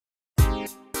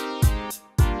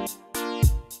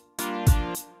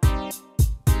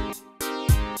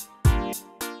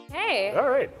Okay. All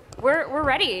right. We're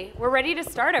ready. We're ready to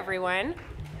start, everyone.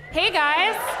 Hey,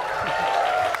 guys.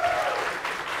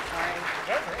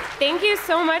 Thank you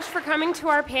so much for coming to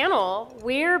our panel.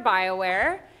 We're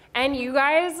BioWare, and you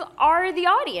guys are the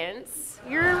audience.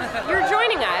 You're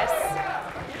joining us.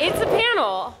 It's a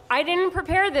panel. I didn't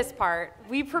prepare this part.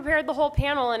 We prepared the whole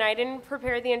panel, and I didn't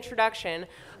prepare the introduction.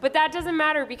 But that doesn't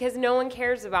matter because no one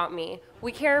cares about me.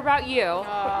 We care about you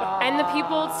and the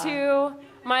people to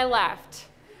my left.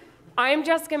 I'm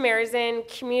Jessica Merizan,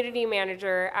 Community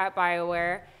Manager at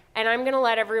BioWare, and I'm going to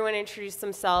let everyone introduce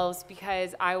themselves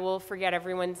because I will forget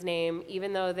everyone's name,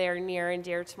 even though they're near and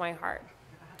dear to my heart.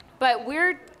 But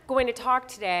we're going to talk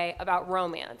today about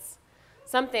romance,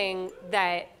 something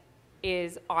that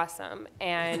is awesome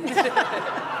and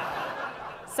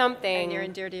something near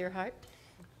and dear to your heart?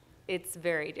 It's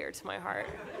very dear to my heart.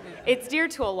 It's dear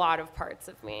to a lot of parts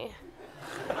of me.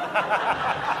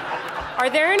 Are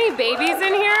there any babies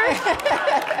in here?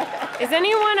 Is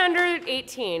anyone under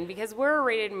 18? Because we're a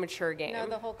rated mature game. No,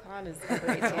 the whole con is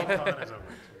over 18.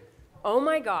 Oh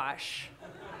my gosh.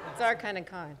 It's our kind of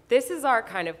con. This is our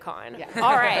kind of con. Yeah.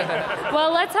 All right.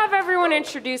 Well, let's have everyone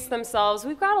introduce themselves.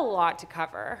 We've got a lot to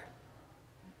cover.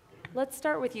 Let's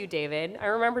start with you, David. I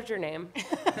remembered your name.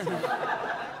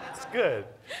 It's good.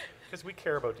 Because we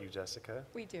care about you, Jessica.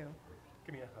 We do.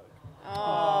 Give me a hug.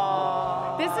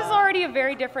 Oh. This is already a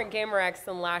very different GamerX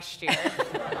than last year.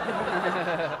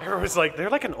 Everyone's like,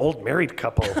 they're like an old married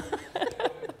couple.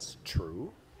 It's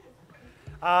true.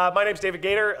 My name's David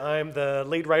Gaider. I'm the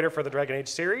lead writer for the Dragon Age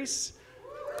series.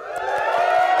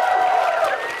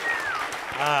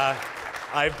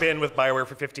 I've been with BioWare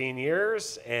for 15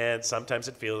 years, and sometimes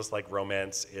it feels like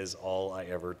romance is all I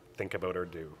ever think about or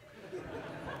do.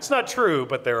 It's not true,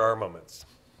 but there are moments.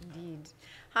 Indeed.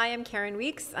 Hi, I'm Karin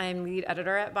Weeks. I'm lead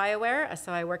editor at BioWare,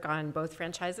 so I work on both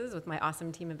franchises with my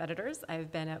awesome team of editors. I've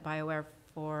been at BioWare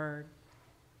for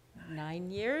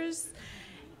 9 years,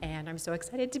 and I'm so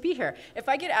excited to be here. If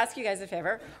I could ask you guys a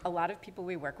favor, a lot of people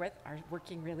we work with are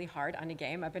working really hard on a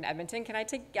game up in Edmonton. Can I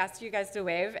ask you guys to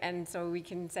wave, and so we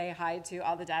can say hi to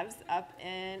all the devs up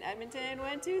in Edmonton?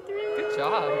 1, 2, 3. Good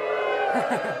job.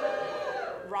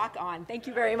 Rock on. Thank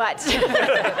you very much.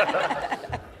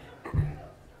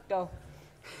 Go.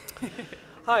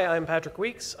 Hi, I'm Patrick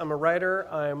Weeks. I'm a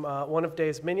writer. I'm one of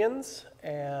Dave's minions,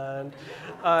 and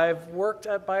I've worked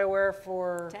at BioWare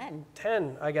for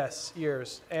 10, I guess,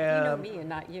 years. And you know me and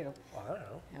not you. Well, I don't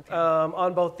know. Okay.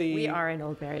 On both the We are an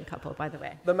old married couple, by the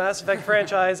way. the Mass Effect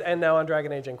franchise and now on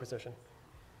Dragon Age Inquisition.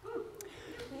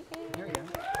 There we go.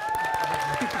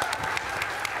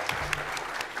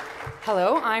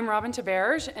 Hello, I'm Robin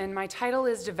Théberge, and my title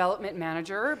is Development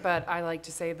Manager, but I like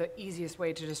to say the easiest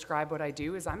way to describe what I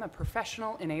do is I'm a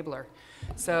professional enabler.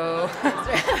 So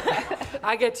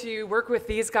I get to work with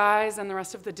these guys and the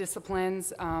rest of the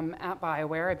disciplines at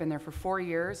BioWare. I've been there for 4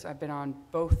 years. I've been on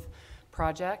both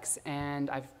projects,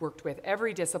 and I've worked with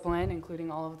every discipline,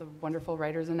 including all of the wonderful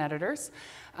writers and editors.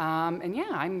 And yeah,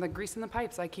 I'm the grease in the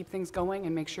pipes. I keep things going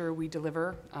and make sure we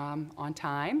deliver on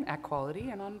time, at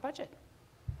quality, and on budget.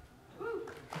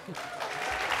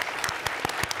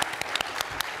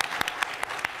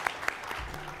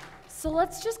 So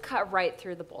let's just cut right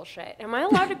through the bullshit. Am I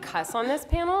allowed to cuss on this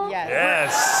panel? Yes.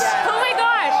 Yes. Yes. Oh my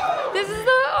gosh. This is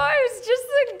it's just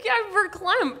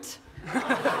verklempt.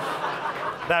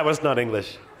 That was not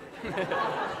English.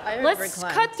 Let's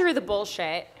cut through the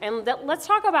bullshit and let's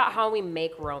talk about how we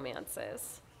make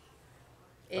romances.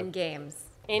 In games.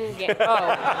 In game.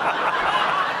 Oh.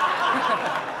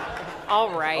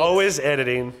 All right. Always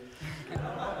editing.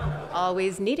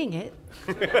 Always needing it.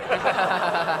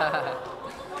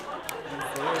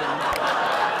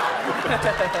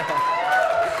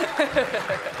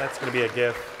 That's going to be a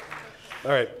GIF.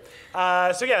 All right.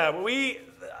 So yeah,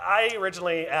 I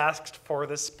originally asked for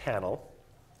this panel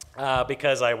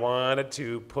because I wanted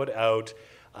to put out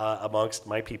amongst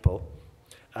my people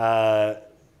the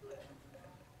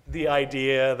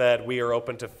idea that we are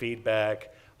open to feedback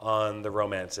on the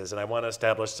romances, and I want to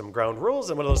establish some ground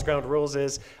rules, and one of those ground rules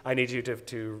is I need you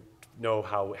to know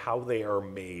how they are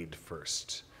made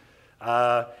first.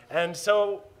 And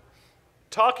so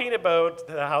talking about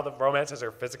how the romances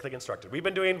are physically constructed. We've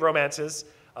been doing romances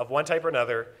of one type or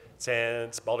another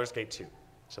since Baldur's Gate 2.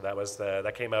 So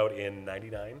that came out in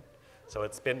 '99. So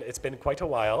it's been quite a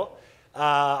while.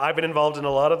 I've been involved in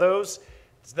a lot of those.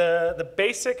 The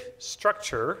basic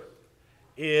structure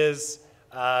is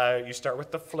you start with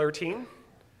the flirting.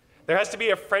 There has to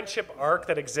be a friendship arc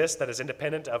that exists that is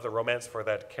independent of the romance for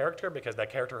that character, because that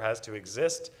character has to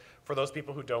exist for those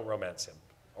people who don't romance him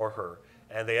or her.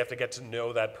 And they have to get to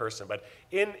know that person. But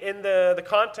in the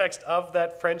context of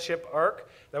that friendship arc,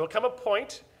 there will come a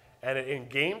point, and in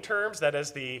game terms,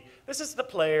 this is the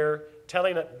player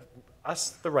telling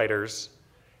us, the writers,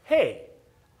 hey,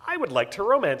 I would like to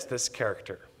romance this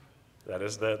character. That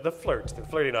is the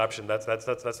flirting option. That's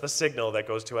the signal that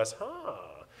goes to us,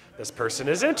 this person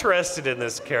is interested in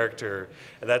this character.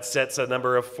 And that sets a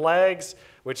number of flags,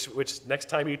 which next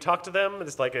time you talk to them,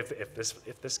 it's like if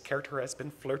this character has been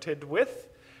flirted with,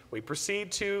 we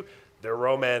proceed to the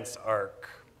romance arc.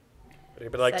 Would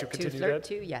anybody like to continue that?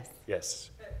 To, yes.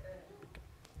 Yes.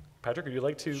 Patrick, would you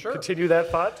like to continue that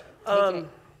thought?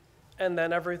 And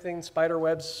then everything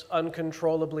spiderwebs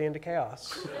uncontrollably into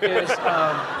chaos.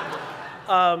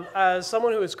 As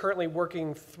someone who is currently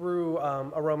working through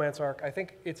a romance arc, I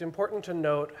think it's important to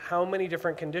note how many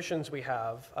different conditions we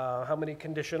have, how many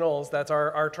conditionals, that's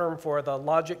our term for the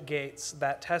logic gates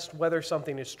that test whether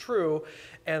something is true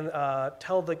and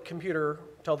tell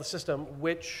the system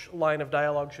which line of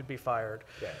dialogue should be fired.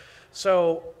 Yeah.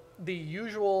 So the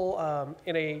usual,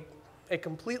 in a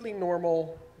completely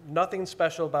normal, nothing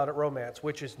special about it romance,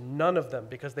 which is none of them,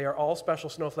 because they are all special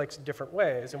snowflakes in different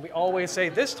ways. And we always say,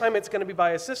 this time it's going to be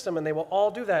by a system, and they will all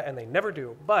do that, and they never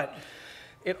do. But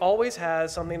it always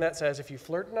has something that says, if you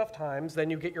flirt enough times,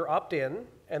 then you get your opt-in,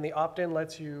 and the opt-in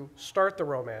lets you start the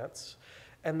romance.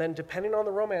 And then depending on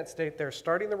the romance state, they're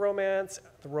starting the romance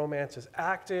is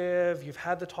active, you've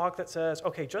had the talk that says,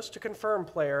 okay, just to confirm,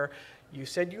 player, you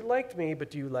said you liked me, but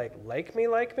do you like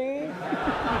me?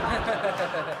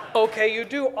 Okay, you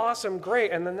do, awesome,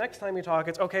 great. And the next time you talk,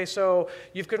 it's, okay, so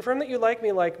you've confirmed that you like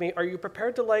me, are you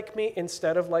prepared to like me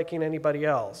instead of liking anybody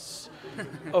else?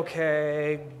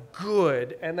 Okay,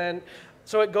 good. And then,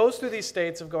 so it goes through these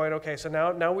states of going, okay, so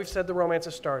now we've said the romance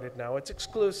has started, now it's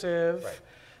exclusive. Right.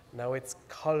 Now it's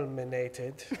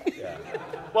culminated. Yeah.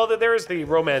 Well, there is the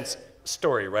romance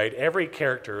story, right? Every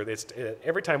character,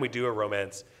 every time we do a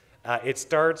romance, it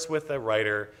starts with the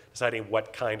writer deciding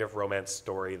what kind of romance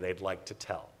story they'd like to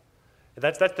tell.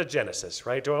 That's the genesis,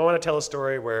 right? Do I want to tell a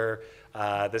story where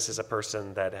this is a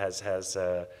person that has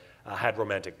had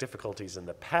romantic difficulties in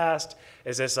the past?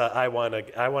 Is this I want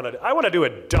to do a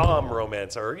dom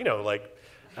romance, or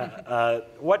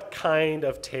what kind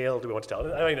of tale do we want to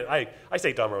tell? I mean, I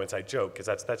say dom romance, I joke, because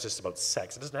that's just about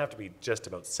sex. It doesn't have to be just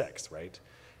about sex, right?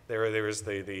 There is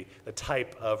the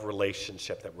type of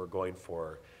relationship that we're going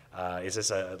for. Is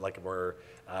this where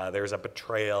there's a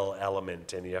betrayal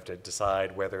element, and you have to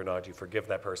decide whether or not you forgive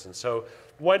that person? So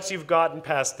once you've gotten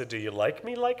past the do you like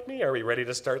me? Are we ready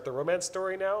to start the romance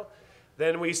story now?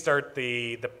 Then we start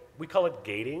we call it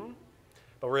gating,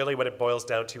 but really what it boils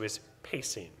down to is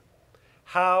pacing.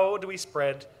 How do we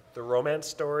spread the romance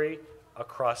story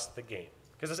across the game?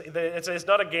 Because it's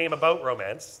not a game about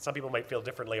romance. Some people might feel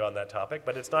differently on that topic,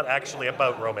 but it's not actually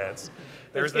about romance.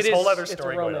 There's this whole other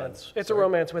story going on. It's a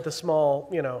romance with a small,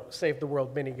 save the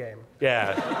world mini game.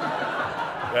 Yeah.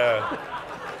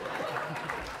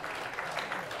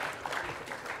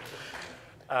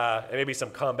 And maybe some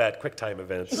combat quick time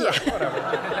events. Yeah,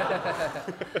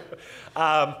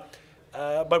 whatever.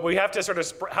 But we have to sort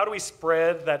of, how do we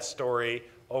spread that story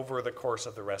over the course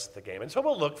of the rest of the game? And so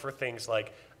we'll look for things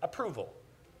like approval.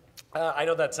 I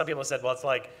know that some people have said, well, it's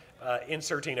like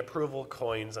inserting approval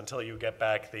coins until you get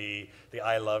back the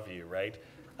I love you, right?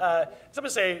 Some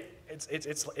say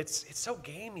it's so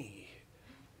gamey.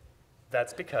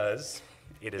 That's because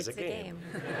it's a game.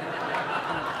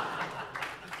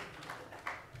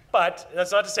 But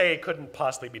that's not to say it couldn't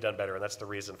possibly be done better, and that's the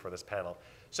reason for this panel.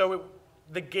 So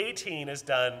the gating is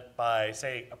done by,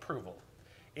 say, approval.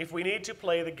 If we need to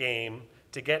play the game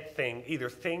to get either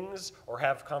things or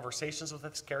have conversations with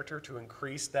this character to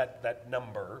increase that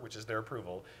number, which is their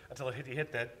approval, until you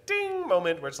hit that ding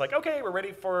moment where it's like, okay, we're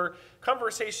ready for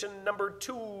conversation number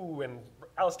 2, and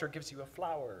Alistair gives you a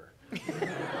flower.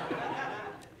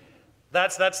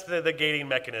 That's the gating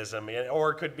mechanism,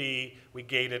 or it could be we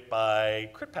gate it by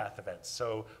crit path events.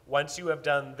 So once you have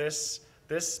done this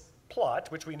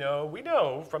plot, which we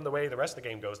know from the way the rest of the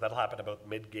game goes, that'll happen about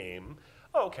mid-game.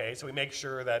 Okay, so we make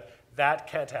sure that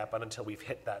can't happen until we've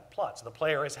hit that plot. So the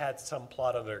player has had some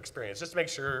plot of their experience, just to make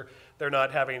sure they're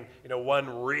not having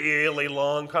one really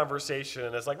long conversation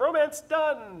and it's like, romance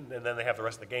done, and then they have the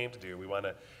rest of the game to do. We want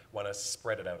to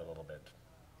spread it out a little bit.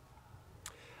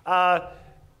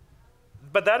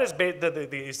 But that is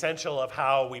the essential of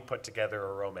how we put together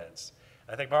a romance.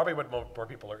 I think probably what more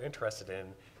people are interested in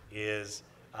is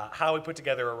how we put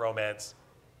together a romance,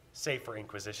 say for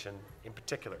Inquisition in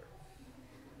particular.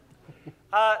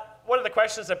 One of the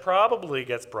questions that probably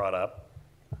gets brought up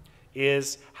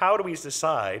is, how do we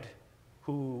decide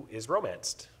who is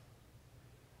romanced?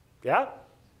 Yeah?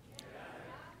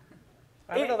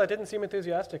 I don't know, that didn't seem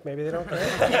enthusiastic. Maybe they don't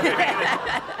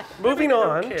care. Moving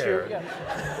on care. to... Yeah.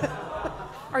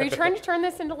 Are you trying to turn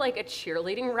this into like a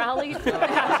cheerleading rally? How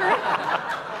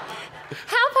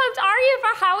pumped are you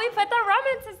for how we put the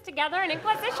romances together in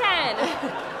Inquisition?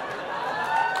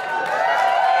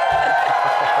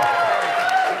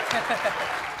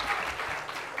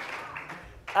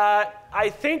 I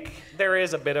think there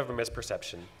is a bit of a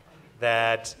misperception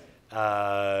that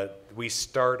we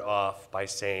start off by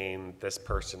saying this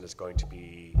person is going to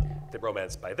be the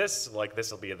romance by this, like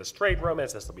this will be the straight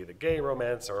romance, this will be the gay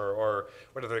romance, or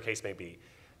whatever the case may be.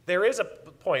 There is a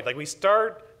point, like we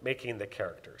start making the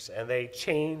characters, and they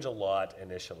change a lot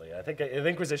initially. I think in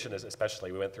Inquisition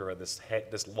especially, we went through this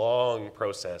long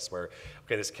process where,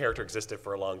 okay, this character existed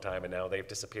for a long time, and now they've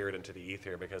disappeared into the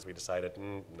ether because we decided,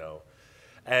 no.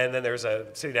 And then there's a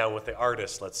sitting down with the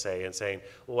artist, let's say, and saying,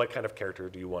 well, what kind of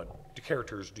characters do you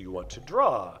want to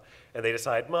draw? And they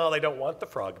decide, well, they don't want the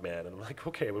frogman. And I'm like,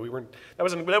 okay, well, that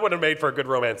wouldn't have made for a good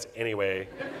romance anyway.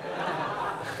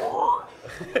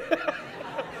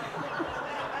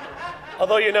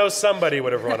 Although somebody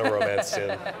would have run a romance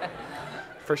soon,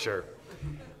 for sure.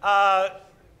 But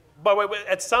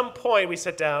at some point we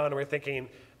sit down and we're thinking,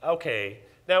 okay,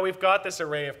 now we've got this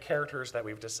array of characters that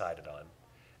we've decided on.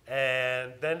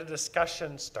 And then the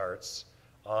discussion starts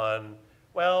on,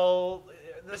 well,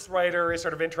 this writer is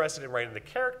sort of interested in writing the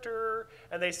character,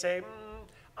 and they say,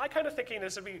 I'm kind of thinking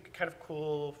this would be kind of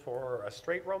cool for a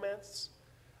straight romance,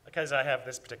 because I have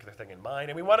this particular thing in mind.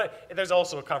 And there's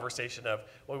also a conversation of,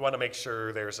 well, we want to make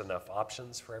sure there's enough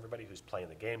options for everybody who's playing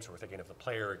the game, so we're thinking of the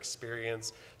player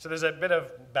experience. So there's a bit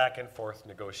of back and forth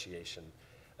negotiation.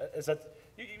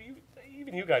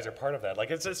 Even you guys are part of that.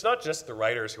 Like it's not just the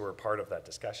writers who are part of that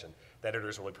discussion. The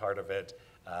editors will be part of it.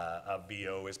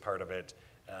 VO is part of it.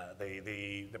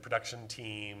 The production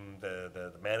team,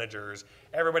 the managers,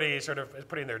 everybody sort of is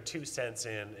putting their 2 cents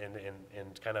in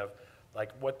kind of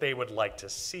like what they would like to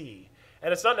see.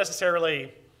 And it's not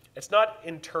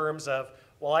in terms of,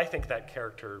 well, I think that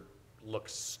character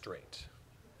looks straight.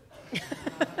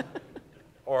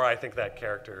 Or I think that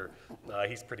character,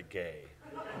 he's pretty gay.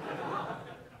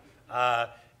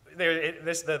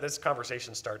 This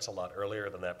conversation starts a lot earlier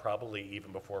than that, probably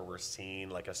even before we're seeing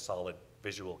like a solid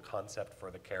visual concept for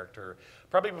the character.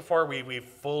 Probably before we've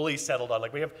fully settled on,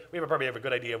 like we probably have a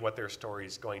good idea of what their story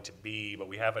is going to be, but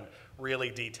we haven't really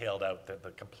detailed out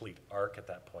the complete arc at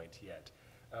that point yet.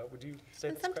 Would you say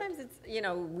and that's sometimes correct? it's,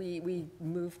 we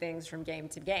move things from game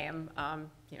to game.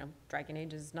 Dragon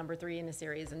Age is number 3 in the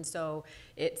series, and so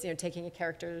it's, taking a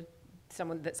character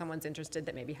someone's interested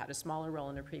that maybe had a smaller role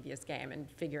in a previous game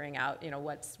and figuring out,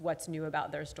 what's new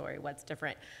about their story, what's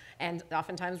different. And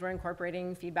oftentimes we're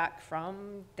incorporating feedback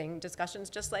from discussions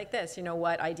just like this.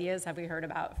 What ideas have we heard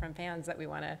about from fans that we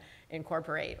want to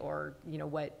incorporate, or,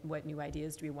 what new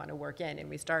ideas do we want to work in? And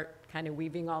we start kind of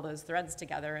weaving all those threads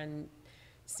together and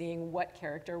seeing what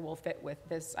character will fit with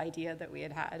this idea that we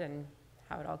had and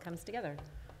how it all comes together.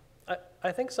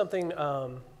 I think something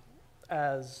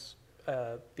as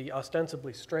the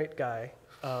ostensibly straight guy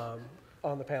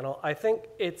on the panel, I think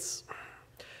it's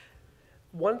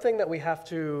one thing that we have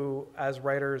to, as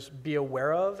writers, be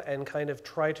aware of and kind of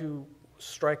try to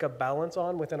strike a balance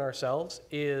on within ourselves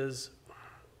is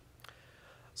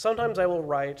sometimes I will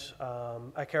write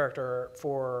a character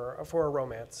for a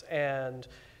romance, and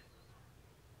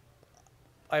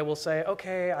I will say,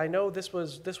 okay, I know this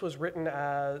was written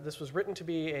to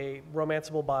be a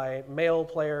romanceable by male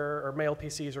player or male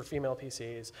PCs or female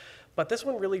PCs, but this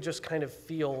one really just kind of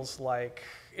feels like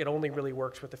it only really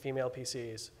works with the female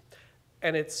PCs,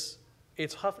 and it's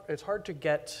hard to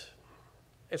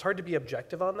be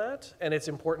objective on that, and it's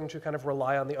important to kind of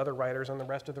rely on the other writers and the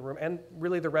rest of the room and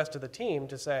really the rest of the team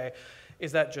to say,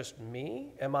 is that just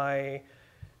me? Am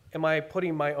I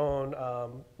putting my own,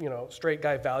 straight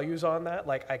guy values on that?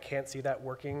 Like, I can't see that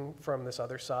working from this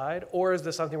other side? Or is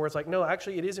this something where it's like, no,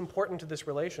 actually, it is important to this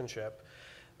relationship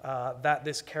that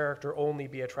this character only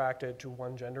be attracted to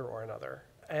one gender or another?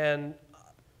 And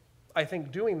I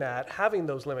think doing that, having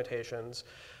those limitations,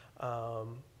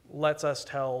 lets us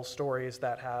tell stories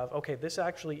that have, okay, this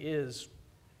actually is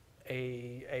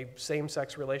a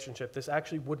same-sex relationship. This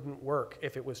actually wouldn't work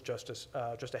if it was just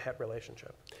a het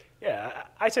relationship. Yeah,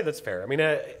 I say that's fair. I mean,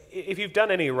 if you've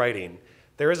done any writing,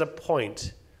 there is a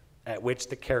point at which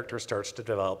the character starts to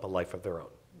develop a life of their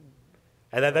own.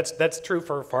 And that's true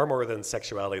for far more than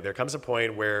sexuality. There comes a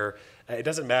point where it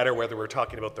doesn't matter whether we're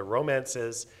talking about the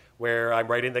romances, where I'm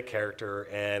writing the character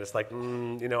and it's like,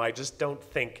 I just don't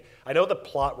think, I know the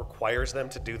plot requires them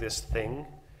to do this thing,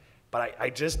 but I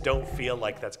just don't feel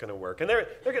like that's going to work. And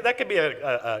that could be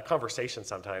a conversation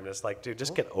sometime. It's like, dude,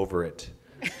 just get over it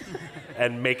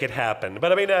and make it happen.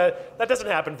 But I mean, that doesn't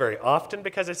happen very often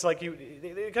because it's like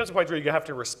it comes to a point where you have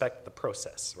to respect the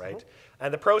process, right?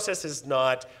 And the process is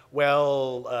not,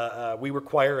 well, we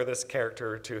require this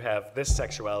character to have this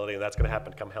sexuality and that's going to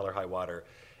happen come hell or high water.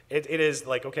 It is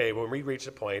like, okay, when we reach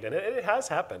a point, and it has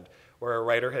happened, where a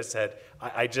writer has said,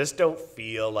 I just don't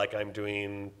feel like I'm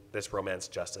doing this romance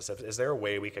justice. Is there a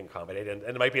way we can accommodate? And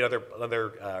it might be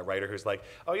another writer who's like,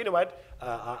 oh, you know what?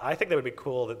 I think that would be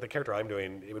cool, that the character I'm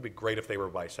doing, it would be great if they were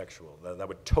bisexual. That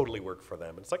would totally work for them.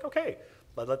 And it's like, okay,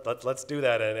 let's do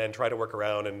that and try to work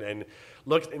around and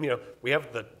look, and, you know, we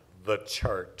have the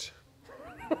chart.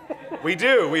 We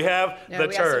do. We have the chart.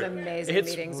 We have some amazing It's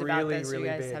meetings really, about this. really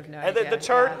You guys big. have no And idea. the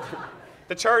chart,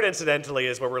 the chart, incidentally,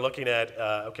 is where we're looking at,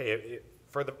 okay,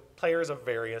 for the players of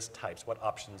various types, what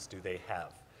options do they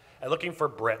have? And looking for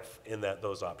breadth in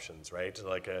those options, right?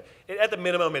 Like at the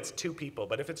minimum, it's 2 people,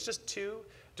 but if it's just 2,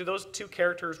 do those 2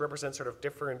 characters represent sort of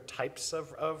different types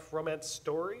of romance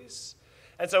stories?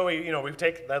 And so we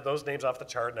take those names off the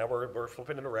chart. Now we're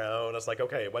flipping it around. It's like,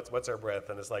 okay, what's our breadth?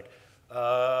 And it's like,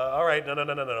 all right, no,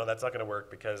 that's not going to work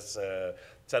because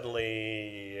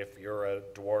suddenly, if you're a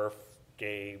dwarf,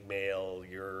 gay male,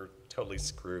 you're totally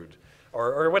screwed,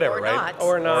 or whatever, Or right? not.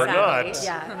 Or Sadly. not.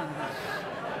 Yeah.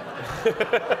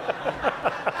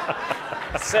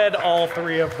 Said all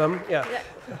 3 of them. Yeah.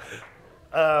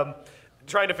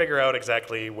 Trying to figure out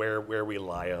exactly where we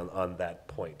lie on that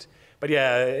point. But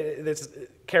yeah,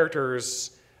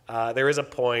 characters, there is a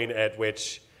point at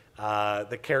which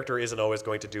the character isn't always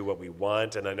going to do what we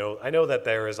want, and I know that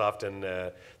there is often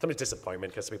some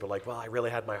disappointment because people are like, well, I really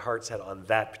had my heart set on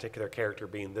that particular character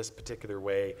being this particular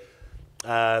way.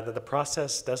 The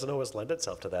process doesn't always lend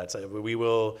itself to that.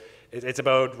 So it's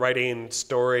about writing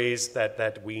stories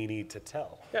that we need to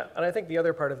tell. Yeah, and I think the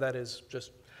other part of that is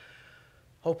just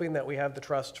hoping that we have the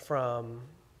trust from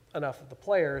enough of the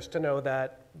players to know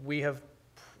that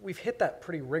we've hit that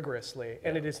pretty rigorously,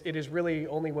 and it is really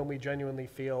only when we genuinely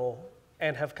feel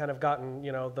and have kind of gotten,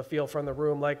 you know, the feel from the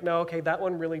room, like, no, okay, that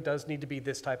one really does need to be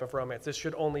this type of romance. This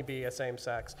should only be a same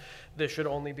sex. This should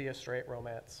only be a straight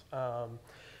romance.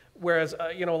 Whereas,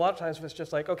 you know, a lot of times it's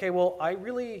just like, okay, well, I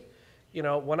really, you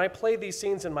know, when I play these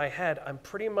scenes in my head, I'm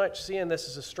pretty much seeing this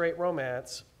as a straight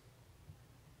romance,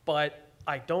 but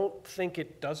I don't think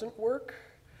it doesn't work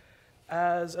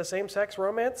as a same-sex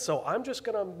romance, so I'm just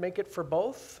gonna make it for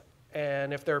both.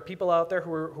 And if there are people out there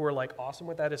who are like awesome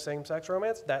with that as same-sex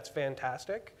romance, that's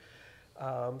fantastic.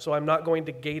 So I'm not going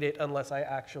to gate it unless I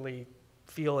actually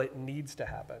feel it needs to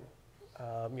happen.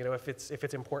 You know, if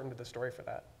it's important to the story for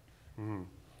that. Mm-hmm.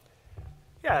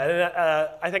 Yeah, and,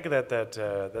 I think that's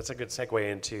a good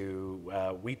segue into,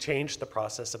 we changed the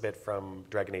process a bit from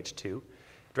Dragon Age 2.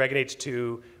 Dragon Age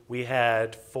 2, we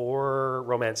had 4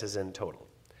 romances in total.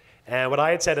 And what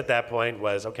I had said at that point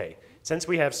was, okay, since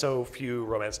we have so few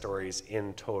romance stories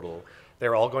in total,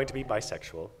 they're all going to be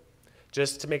bisexual,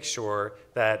 just to make sure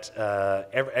that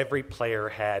every player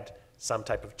had some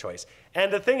type of choice.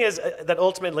 And the thing is that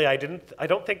ultimately I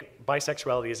don't think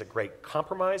bisexuality is a great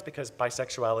compromise because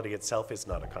bisexuality itself is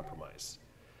not a compromise.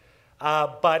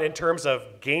 But in terms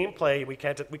of gameplay, we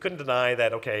couldn't deny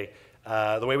that, okay,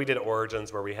 the way we did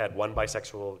Origins, where we had 1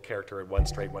 bisexual character and 1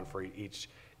 straight, 1 for each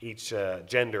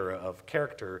gender of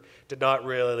character, did not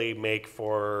really make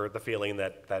for the feeling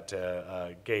that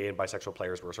gay and bisexual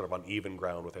players were sort of on even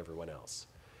ground with everyone else.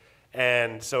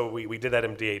 And so we did that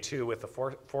in DA2 with the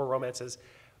 4 romances.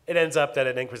 It ends up that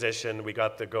in Inquisition, we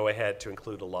got the go-ahead to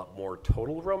include a lot more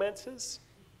total romances.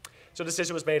 So the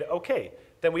decision was made, okay,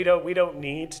 then we don't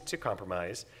need to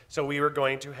compromise. So we were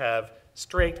going to have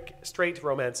straight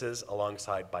romances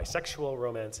alongside bisexual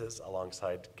romances,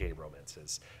 alongside gay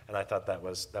romances. And I thought that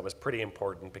was pretty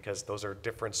important because those are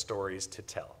different stories to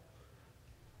tell.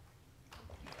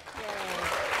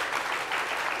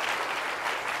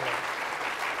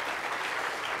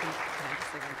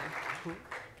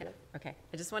 Okay,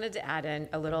 I just wanted to add in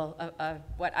a little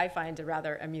what I find a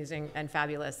rather amusing and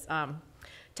fabulous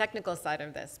technical side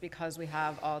of this, because we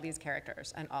have all these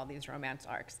characters and all these romance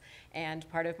arcs. And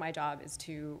part of my job is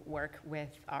to work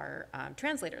with our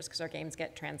translators, because our games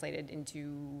get translated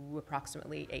into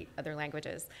approximately 8 other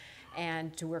languages,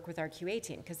 and to work with our QA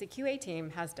team, because the QA team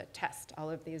has to test all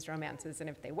of these romances and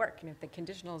if they work and if the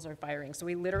conditionals are firing. So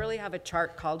we literally have a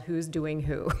chart called Who's Doing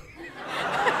Who.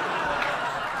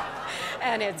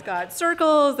 And it's got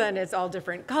circles, and it's all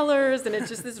different colors, and it's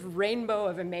just this rainbow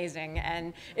of amazing.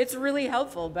 And it's really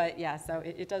helpful, but yeah, so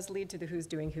it does lead to the Who's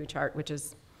Doing Who chart, which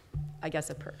is, I guess,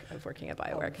 a perk of working at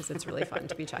BioWare, because it's really fun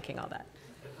to be checking all that.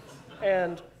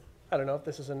 And I don't know if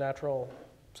this is a natural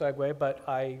segue, but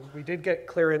we did get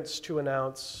clearance to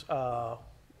announce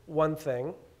one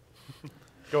thing.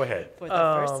 Go ahead. For the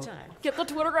first time. Get the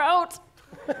Twitter out.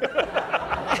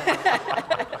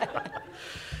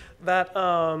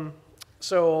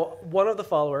 So one of the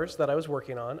followers that I was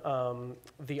working on,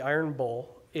 the Iron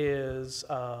Bull, is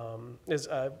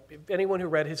anyone who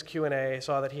read his Q&A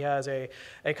saw that he has a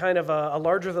kind of a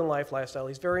larger-than-life lifestyle.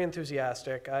 He's very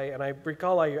enthusiastic. I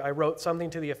recall I wrote something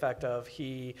to the effect of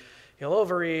he'll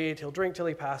overeat, he'll drink till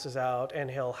he passes out, and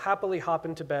he'll happily hop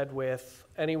into bed with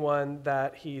anyone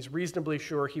that he's reasonably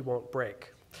sure he won't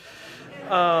break.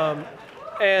 And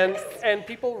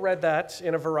people read that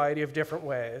in a variety of different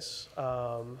ways,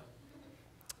 and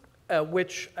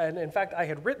in fact, I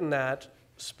had written that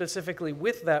specifically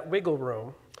with that wiggle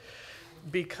room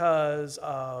because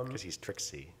he's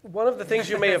tricksy. One of the things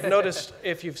you may have noticed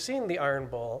if you've seen the Iron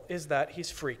Bull is that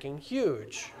he's freaking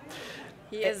huge.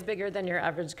 He is bigger than your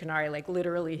average Canary. Like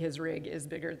literally, his rig is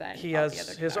bigger than he all has the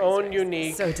other his Canaries own rigs,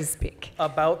 unique, so to speak,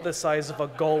 about the size of a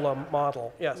golem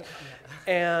model. Yes,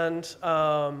 and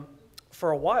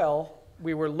for a while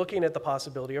we were looking at the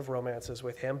possibility of romances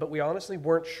with him, but we honestly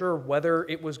weren't sure whether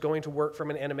it was going to work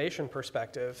from an animation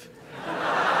perspective.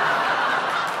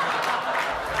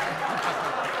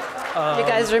 You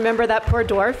guys remember that poor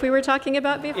dwarf we were talking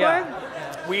about before?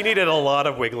 Yeah. We needed a lot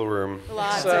of wiggle room.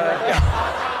 Lots So, of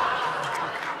yeah.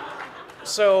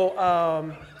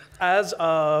 So, as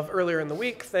of earlier in the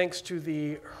week, thanks to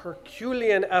the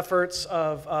Herculean efforts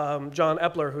of John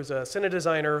Epler, who's a cine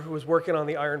designer who was working on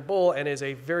the Iron Bull and is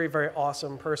a very, very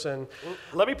awesome person.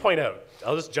 Let me point out,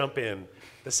 I'll just jump in.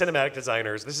 The cinematic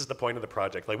designers, this is the point of the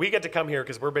project. Like, we get to come here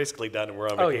because we're basically done and we're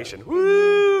on vacation. Yeah.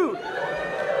 Woo!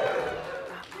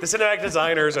 The cinematic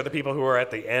designers are the people who are at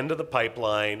the end of the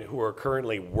pipeline, who are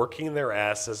currently working their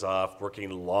asses off, working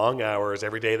long hours.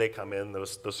 Every day they come in,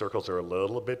 those circles are a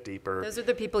little bit deeper. Those are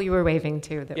the people you were waving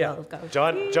to that Yeah. will go.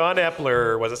 John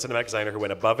Epler was a cinematic designer who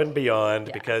went above and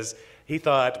beyond because he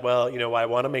thought, well, I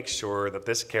want to make sure that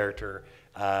this character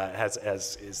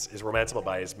is romanceable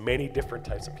by as many different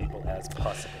types of people as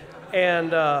possible.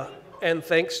 And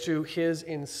thanks to his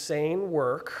insane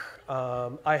work,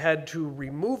 I had to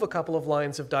remove a couple of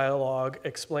lines of dialogue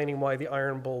explaining why the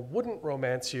Iron Bull wouldn't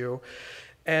romance you.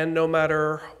 And no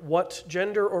matter what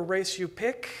gender or race you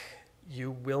pick,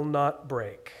 you will not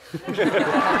break.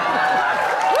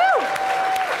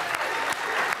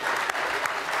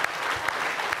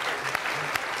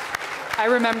 I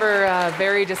remember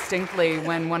very distinctly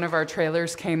when one of our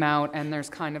trailers came out and there's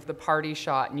kind of the party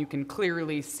shot and you can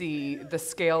clearly see the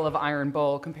scale of Iron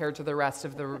Bull compared to the rest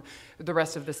of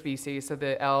the species, so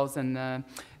the elves and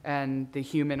the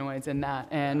humanoids and that.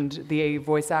 And the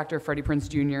voice actor, Freddie Prinze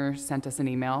Jr., sent us an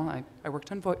email. I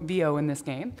worked on VO in this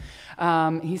game.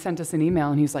 He sent us an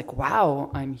email and he's like, wow,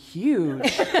 I'm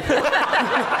huge.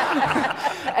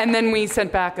 And then we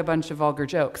sent back a bunch of vulgar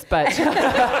jokes, but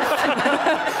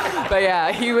but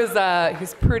yeah, he was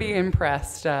pretty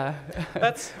impressed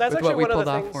That's with actually what we one of pulled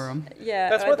the off things. for him. Yeah,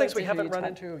 That's one of the I'd things like we to haven't hear run you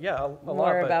into. Yeah, a more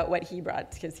lot. But about what he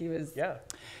brought because he was. Yeah,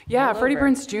 all Freddie over.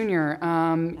 Prinze Jr.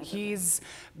 He's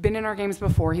been in our games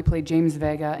before. He played James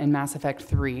Vega in Mass Effect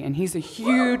 3, and he's a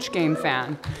huge game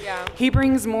fan. Yeah. He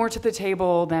brings more to the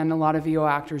table than a lot of VO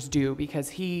actors do because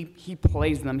he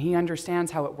plays them. He understands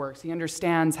how it works. He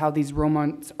understands how these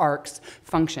romance arcs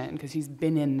function because he's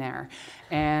been in there.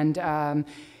 And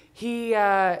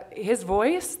his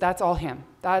voice, that's all him.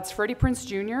 That's Freddie Prinze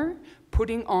Jr.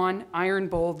 putting on Iron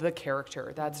Bull, the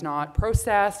character. That's not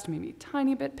processed, maybe a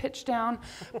tiny bit pitched down,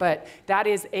 but that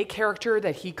is a character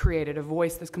that he created, a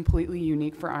voice that's completely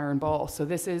unique for Iron Bull. So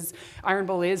Iron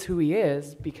Bull is who he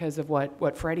is because of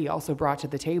what Freddie also brought to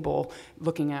the table.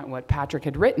 Looking at what Patrick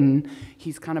had written,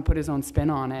 he's kind of put his own spin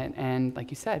on it, and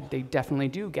like you said, they definitely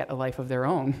do get a life of their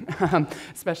own,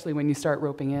 especially when you start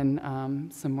roping in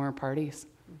some more parties.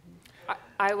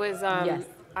 I was Yes.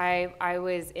 I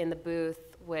was in the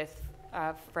booth with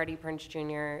Freddie Prinze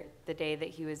Jr. the day that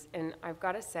he was, and I've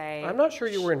got to say, I'm not sure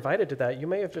you were invited to that. You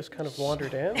may have just kind of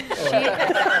wandered in.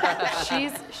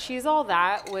 She's All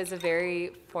That was a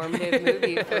very formative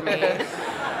movie for me.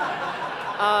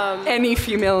 Any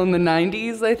female in the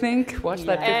 90s, I think, watched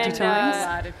that 50 And, times. A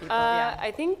lot of people. Yeah.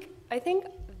 I think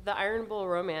the Iron Bull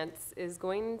romance is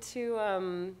going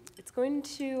to it's going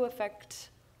to affect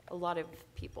a lot of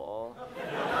people.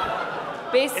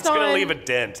 It's going to leave a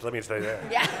dent, let me say that.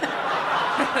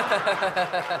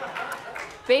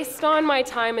 Based on my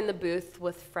time in the booth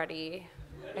with Freddie,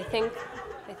 I think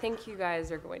you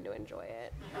guys are going to enjoy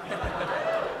it.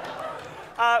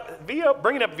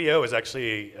 Bringing up VO is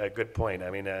actually a good point. I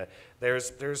mean,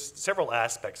 there's several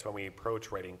aspects when we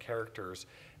approach writing characters,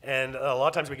 And a lot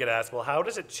of times we get asked, well, how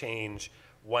does it change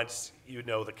once you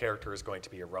know the character is going to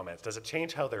be a romance? Does it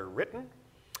change how they're written?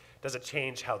 Does it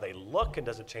change how they look, and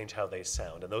does it change how they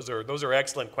sound? And those are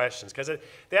excellent questions, because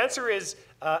the answer is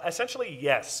essentially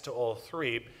yes to all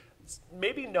three.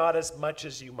 Maybe not as much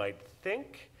as you might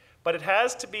think, but it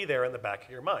has to be there in the back of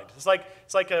your mind. It's like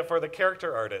for the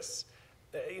character artists.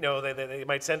 You know, they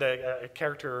might send a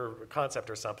character concept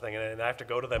or something, and I have to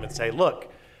go to them and say,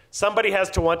 look, somebody has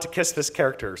to want to kiss this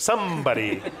character.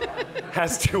 Somebody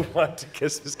has to want to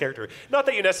kiss this character. Not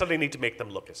that you necessarily need to make them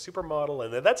look a supermodel,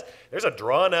 and there's a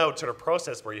drawn-out sort of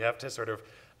process where you have to sort of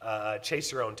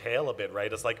chase your own tail a bit,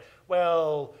 right? It's like,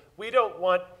 well, we don't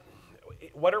want.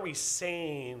 What are we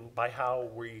saying by how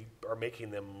we are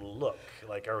making them look?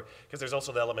 Like, because there's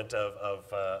also the element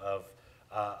of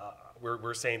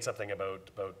we're saying something about.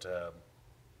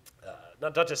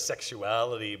 Not just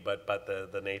sexuality, but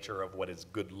the nature of what is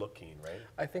good looking, right?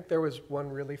 I think there was one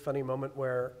really funny moment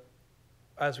where,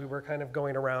 as we were kind of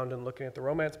going around and looking at the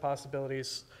romance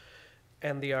possibilities,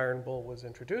 and the Iron Bull was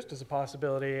introduced as a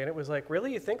possibility, and it was like,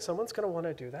 really, you think someone's going to want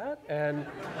to do that? And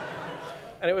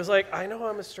it was like, I know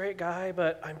I'm a straight guy,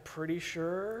 but I'm pretty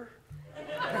sure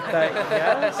that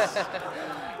yes,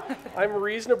 I'm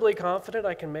reasonably confident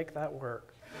I can make that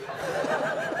work.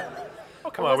 Oh,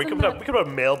 come on, we could put a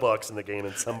mailbox in the game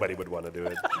and somebody would want to do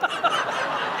it.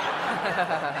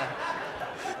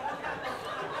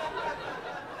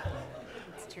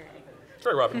 It's true.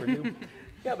 Sorry, Robin, were you?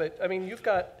 Yeah, but I mean,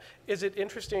 is it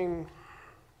interesting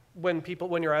when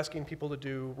you're asking people to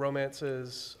do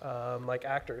romances, like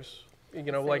actors, you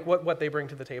know, like what they bring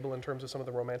to the table in terms of some of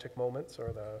the romantic moments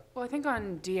or the... Well, I think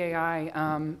on DAI,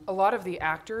 a lot of the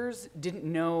actors didn't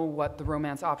know what the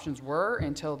romance options were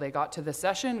until they got to the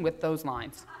session with those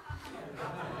lines.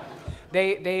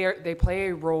 They play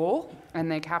a role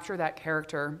and they capture that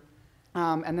character.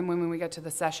 And then when we get to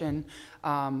the session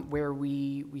where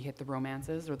we hit the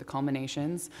romances or the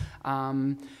culminations,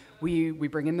 we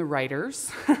bring in the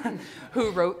writers who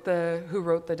wrote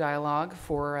the dialogue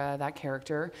for that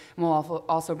character, and we'll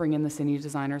also bring in the cine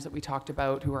designers that we talked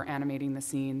about who are animating the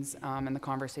scenes and the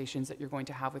conversations that you're going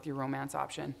to have with your romance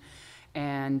option,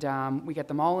 and we get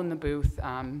them all in the booth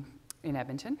in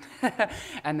Edmonton,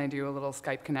 and they do a little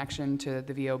Skype connection to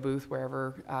the VO booth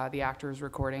wherever the actor is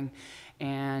recording,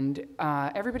 and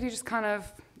everybody just kind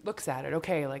of looks at it.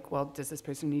 Okay, like, well, does this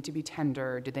person need to be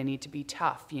tender? Do they need to be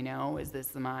tough? You know, is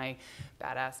this my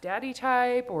badass daddy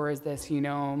type, or is this, you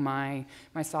know, my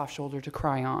soft shoulder to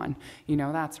cry on? You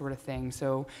know, that sort of thing.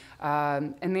 So,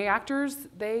 and the actors,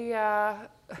 they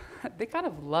kind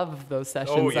of love those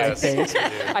sessions. Oh, yes. I think.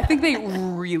 I think they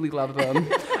really love them.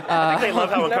 I think they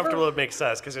love how uncomfortable it makes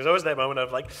us, because there's always that moment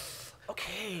of like,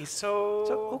 okay,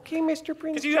 so okay, Mr.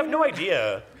 Prince. Because you have no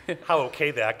idea how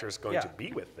okay the actor is going to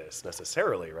be with this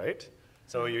necessarily, right?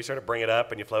 So you sort of bring it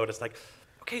up and you float. It's like,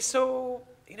 okay, so,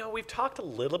 you know, we've talked a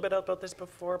little bit about this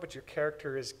before, but your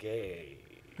character is gay.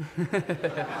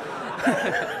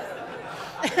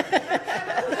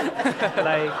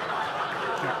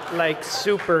 Like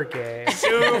super gay.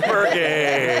 Super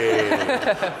gay.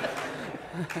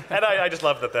 And I just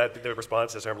love that the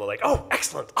responses are like, oh,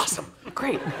 excellent, awesome,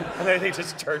 great. And then they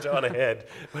just charge on ahead.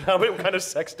 But what kind of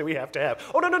sex do we have to have?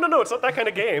 Oh, no, it's not that kind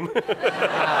of game.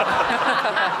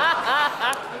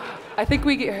 I think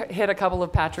we hit a couple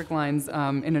of Patrick lines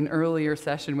in an earlier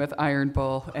session with Iron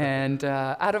Bull, and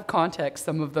out of context,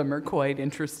 some of them are quite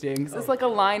interesting. So it's like a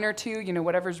line or two, you know,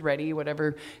 whatever's ready,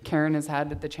 whatever Karin has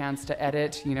had the chance to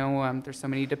edit, you know, there's so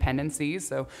many dependencies,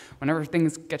 so whenever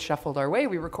things get shuffled our way,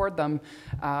 we record them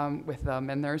with them,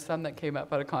 and there's some that came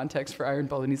up out of context for Iron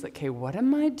Bull, and he's like, okay, what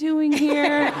am I doing here?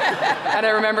 And I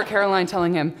remember Caroline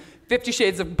telling him, 50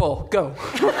 Shades of Bull, go.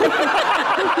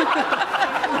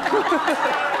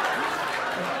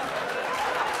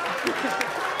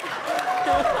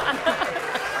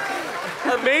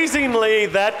 Amazingly,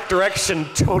 that direction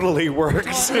totally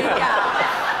works.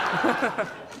 Yeah.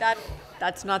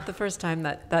 That's not the first time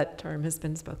that term has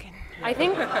been spoken. I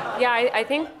think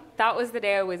that was the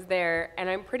day I was there, and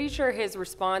I'm pretty sure his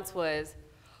response was,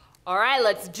 all right,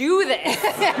 let's do this.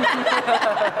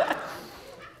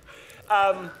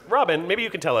 Robin, maybe you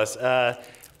can tell us,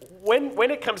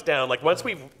 when it comes down, like once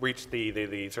we've reached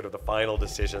the sort of the final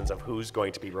decisions of who's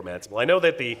going to be romanceable, I know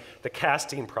that the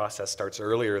casting process starts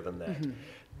earlier than that. Mm-hmm.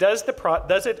 Does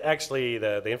it actually,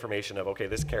 the information of, okay,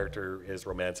 this character is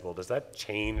romanceable, does that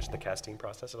change the casting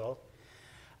process at all?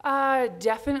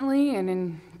 Definitely, and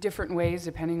in different ways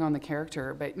depending on the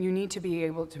character, but you need to be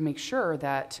able to make sure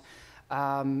that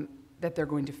that they're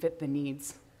going to fit the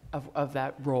needs of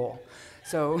that role.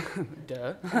 So,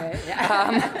 duh. Right,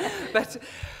 yeah. But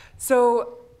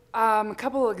so A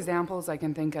couple of examples I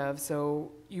can think of.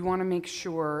 So you want to make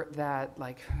sure that,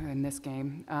 like in this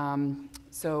game,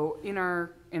 so in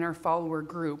our follower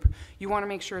group, you want to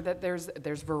make sure that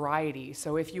there's variety.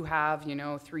 So if you have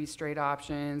 3 straight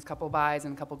options, couple buys,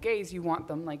 and a couple gays, you want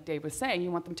them, like Dave was saying,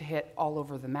 you want them to hit all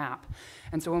over the map.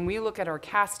 And so when we look at our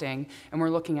casting and we're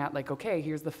looking at like, okay,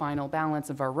 here's the final balance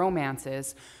of our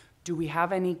romances. Do we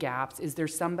have any gaps? Is there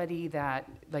somebody that,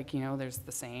 like, there's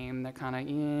the same, they're kind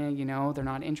of, they're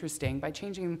not interesting? By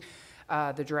changing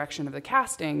the direction of the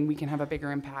casting, we can have a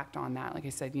bigger impact on that. Like I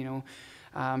said,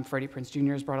 Freddie Prinze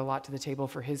Jr. has brought a lot to the table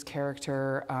for his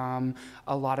character.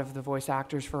 A lot of the voice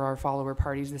actors for our follower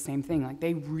parties, the same thing. Like,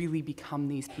 they really become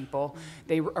these people.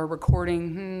 They are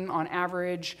recording, on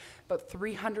average, about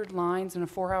 300 lines in a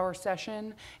 4-hour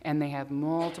session, and they have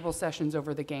multiple sessions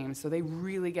over the game. So they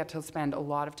really get to spend a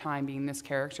lot of time being this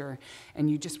character,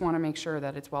 and you just want to make sure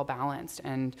that it's well balanced.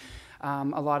 And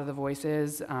a lot of the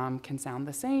voices can sound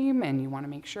the same, and you want to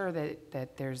make sure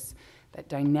that there's that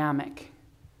dynamic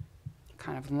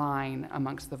kind of line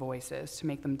amongst the voices to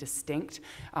make them distinct.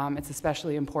 It's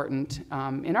especially important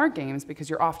in our games because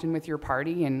you're often with your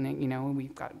party, and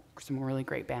we've got some really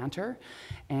great banter,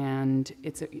 and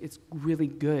it's really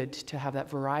good to have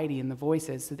that variety in the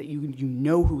voices so that you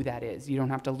know who that is. You don't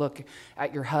have to look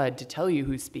at your HUD to tell you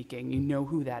who's speaking. You know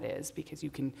who that is because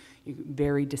you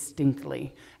very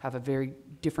distinctly have a very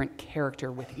different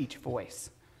character with each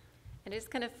voice. And it's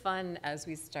kind of fun as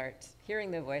we start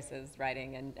hearing the voices,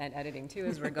 writing and editing too,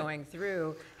 as we're going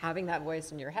through, having that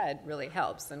voice in your head really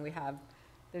helps. And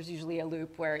there's usually a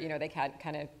loop where,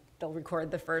 they'll record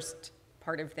the first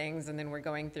part of things, and then we're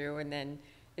going through, and then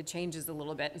it changes a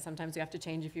little bit. And sometimes we have to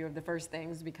change a few of the first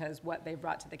things because what they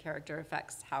brought to the character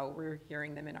affects how we're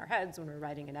hearing them in our heads when we're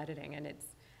writing and editing. And it's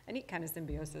a neat kind of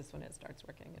symbiosis when it starts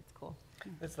working. It's cool.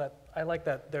 I like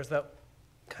that there's that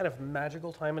kind of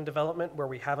magical time in development where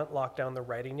we haven't locked down the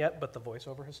writing yet, but the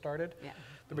voiceover has started. Yeah.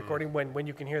 The recording, when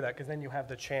you can hear that, because then you have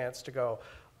the chance to go,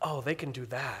 oh, they can do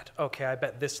that. Okay, I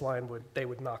bet this line they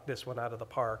would knock this one out of the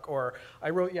park. Or I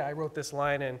wrote this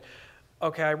line, and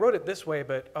okay, I wrote it this way,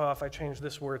 but if I change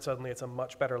this word, suddenly it's a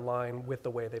much better line with the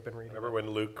way they've been reading. Remember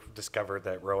when Luke discovered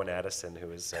that Rowan Addison,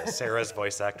 who is Sarah's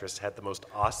voice actress, had the most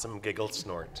awesome giggle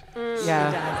snort?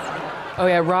 Yeah. Oh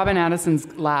yeah, Robin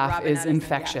Addison's laugh is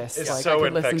infectious. Yeah. It's like, so I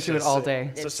could infectious. Listen to it all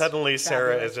day. So suddenly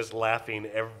Sarah is just laughing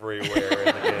everywhere in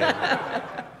the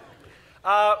game.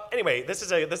 Anyway, this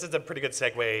is a pretty good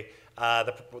segue.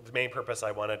 The main purpose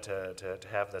I wanted to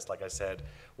have this, like I said,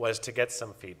 was to get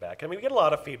some feedback. I mean, we get a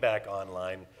lot of feedback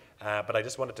online, but I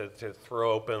just wanted to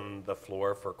throw open the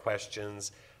floor for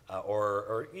questions,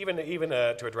 or even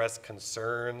to address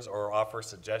concerns or offer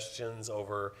suggestions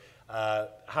over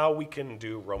how we can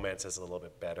do romances a little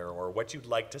bit better, or what you'd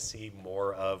like to see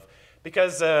more of.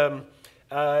 Because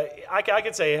I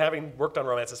could say, having worked on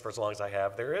romances for as long as I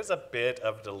have, there is a bit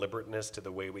of deliberateness to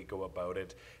the way we go about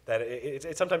it, that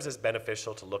it sometimes is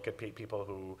beneficial to look at people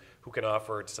who can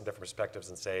offer some different perspectives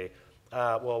and say,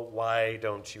 well, why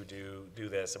don't you do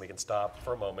this? And we can stop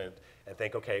for a moment and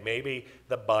think, okay, maybe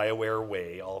the BioWare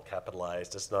way, all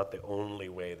capitalized, is not the only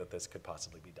way that this could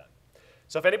possibly be done.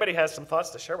 So if anybody has some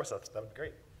thoughts to share with us, that would be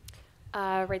great.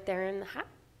 Right there in the hat.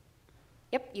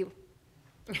 Yep, you.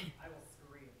 I will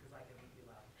scream because I can make you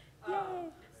laugh.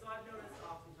 So I've noticed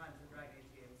oftentimes in Dragon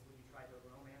Age games, when you try to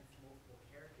romance multiple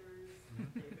characters,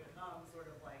 they become sort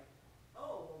of like,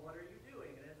 oh, well, what are you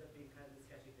doing? It ends up being kind of a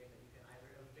sketchy thing that you can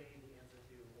either evade the answer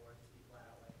to or just be flat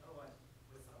out like, oh, I'm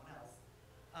with someone else.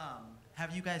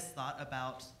 Have you guys thought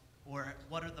about, or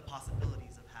what are the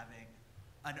possibilities of having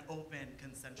an open,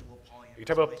 consensual polyamorous You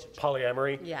talk about relationship?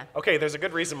 polyamory? Yeah. Okay, there's a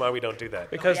good reason why we don't do that.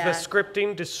 Because Yeah. the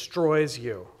scripting destroys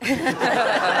you.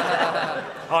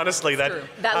 Honestly, that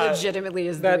Legitimately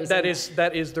is the reason.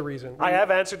 That is the reason. I have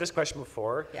answered this question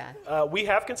before. Yeah. We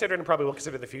have considered and probably will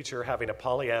consider in the future having a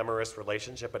polyamorous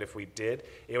relationship, but if we did,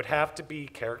 it would have to be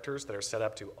characters that are set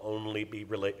up to only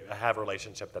have a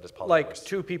relationship that is polyamorous. Like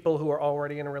two people who are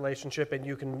already in a relationship, and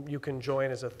you can join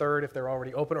as a third if they're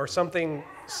already open, or something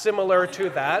similar to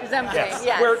that. Yes.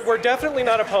 Yes. We're definitely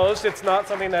not opposed. It's not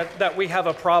something that we have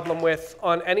a problem with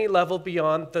on any level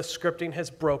beyond the scripting has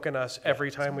broken us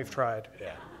every time we've tried.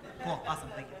 Yeah. Cool, awesome,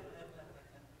 thank you.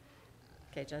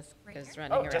 Okay, Jessica's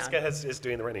running around. Jessica is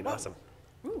doing the running. Awesome.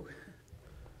 Ooh.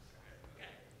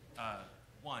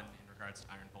 One, in regards to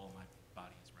Iron Bowl, my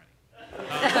body is ready.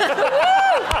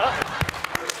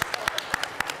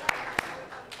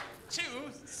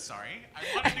 Two, sorry, I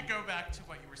wanted to go back to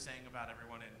what you were saying about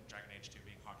everyone in Dragon Age 2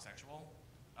 being hogsexual.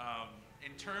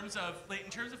 In terms of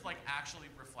like actually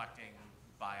reflecting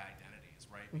bi identities,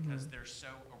 right? Because they're so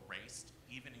erased,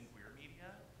 even in queer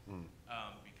media.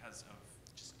 because of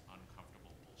just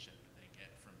uncomfortable bullshit that they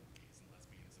get from gays and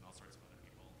lesbians and all sorts of other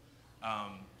people.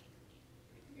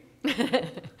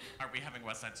 Are we having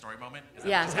West Side Story moment? Is that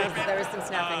Yeah, what just happened? there was some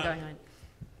snapping going on.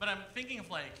 But I'm thinking of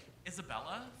like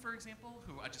Isabella, for example,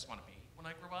 who I just want to be when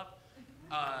I grow up.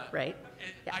 Right.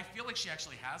 Yeah. I feel like she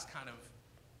actually has kind of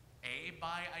a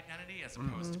bi identity as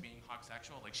opposed to being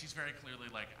hogsexual. Like she's very clearly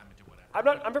like, I'm into whatever.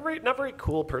 I'm not very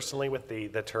cool personally with the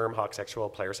term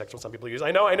hogsexual, player sexual. Some people use.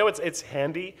 I know it's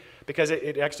handy because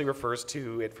it actually refers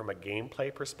to it from a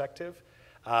gameplay perspective.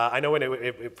 I know when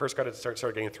it first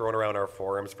started getting thrown around our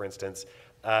forums, for instance,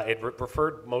 it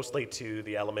referred mostly to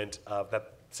the element of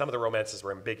that some of the romances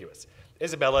were ambiguous.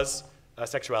 Isabella's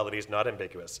sexuality is not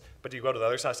ambiguous, but you go to the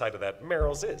other side of that,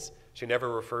 Meryl's is. She never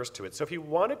refers to it. So if you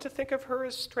wanted to think of her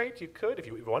as straight, you could. If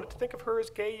you wanted to think of her as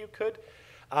gay, you could.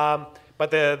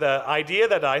 But the idea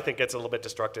that I think gets a little bit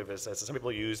destructive is some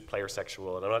people use player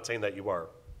sexual, and I'm not saying that you are.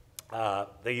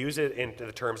 They use it in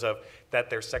the terms of that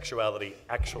their sexuality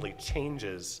actually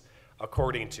changes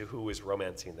according to who is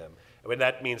romancing them. And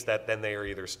that means that then they are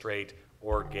either straight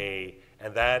or gay,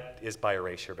 and that is bi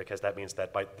erasure because that means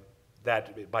that by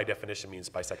definition means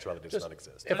bisexuality does not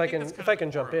exist. If I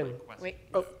can jump in. Wait.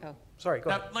 Oh, sorry, go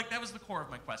ahead. That was the core of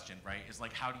my question, right? Is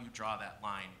like, how do you draw that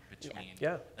line between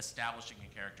establishing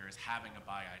a character as having a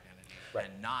bi identity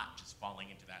and not just falling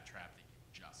into that trap that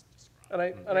you just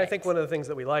described? And I think one of the things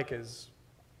that we like is,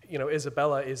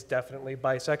 Isabella is definitely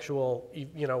bisexual.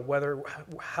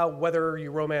 Whether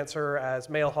you romance her as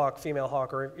male hawk, female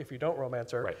hawk, or if you don't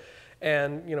romance her. Right.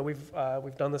 And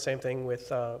we've done the same thing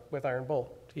with Iron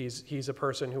Bull. He's a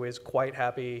person who is quite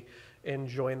happy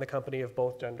enjoying the company of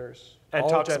both genders. And all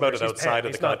talks about genders. it He's outside pan. of the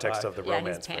He's not context bi. of the Yeah,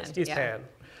 romance. he's pan. He's Yeah.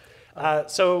 pan.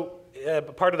 So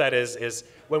part of that is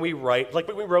when we write, like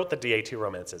when we wrote the DA2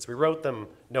 romances, we wrote them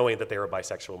knowing that they were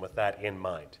bisexual and with that in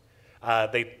mind.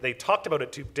 They talked about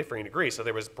it to differing degrees, so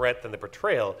there was breadth in the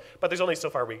portrayal, but there's only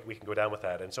so far we can go down with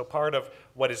that. And so part of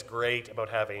what is great about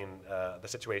having the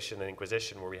situation in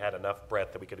Inquisition where we had enough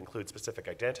breadth that we could include specific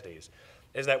identities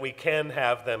is that we can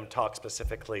have them talk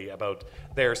specifically about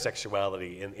their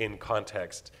sexuality in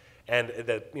context. And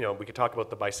that, we could talk about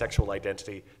the bisexual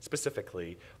identity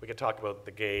specifically. We could talk about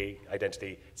the gay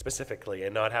identity specifically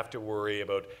and not have to worry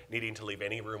about needing to leave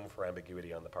any room for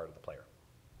ambiguity on the part of the player.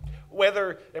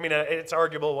 It's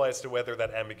arguable as to whether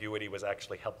that ambiguity was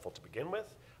actually helpful to begin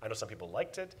with. I know some people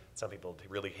liked it, some people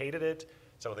really hated it,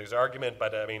 so there's argument,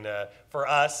 but for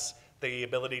us, the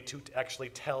ability to actually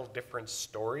tell different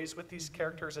stories with these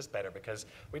characters is better because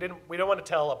we don't want to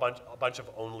tell a bunch of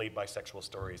only bisexual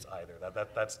stories either.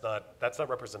 That's not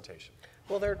representation.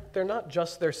 Well, they're not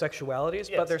just their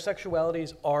sexualities, but their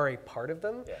sexualities are a part of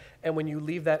them. Yeah. And when you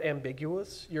leave that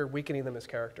ambiguous, you're weakening them as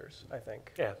characters, I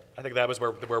think. Yeah, I think that was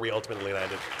where we ultimately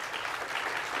landed.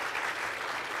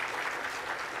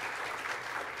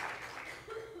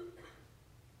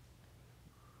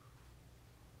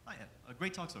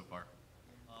 Great talk so far.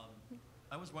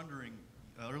 I was wondering,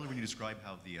 earlier when you described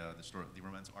how the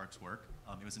romance arcs work,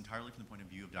 it was entirely from the point of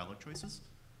view of dialogue choices.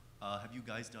 Have you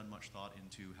guys done much thought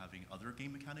into having other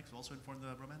game mechanics also inform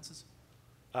the romances?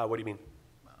 What do you mean?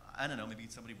 I don't know, maybe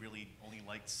somebody really only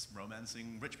likes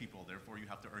romancing rich people, therefore you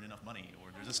have to earn enough money,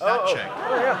 or there's a stat check.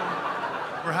 Oh,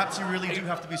 yeah. Perhaps you really do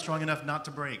have to be strong enough not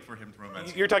to break for him to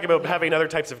romance. You're talking about having other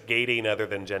types of gating other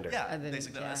than gender. Yeah,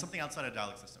 basically, something outside a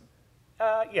dialogue system.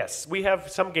 Yes, we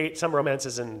have some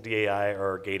romances in DAI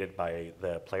are gated by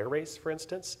the player race, for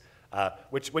instance,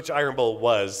 which Iron Bull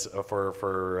was for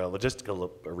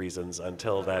logistical reasons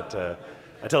until John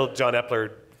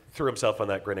Epler threw himself on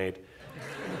that grenade.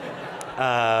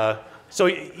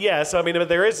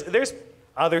 There's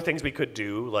other things we could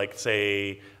do, like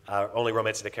say only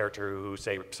romancing a character who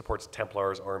say supports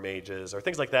Templars or mages or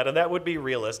things like that, and that would be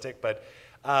realistic, but.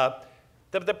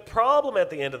 The problem at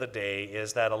the end of the day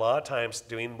is that a lot of times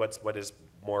doing what is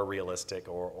more realistic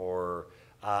or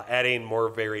adding more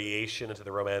variation into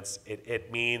the romance, it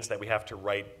means that we have to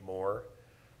write more.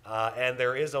 And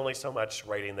there is only so much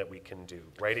writing that we can do.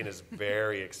 Writing is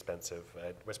very expensive.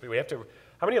 We have to.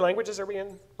 How many languages are we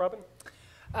in, Robin?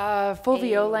 Full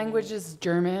VO language is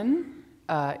German,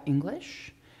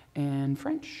 English, and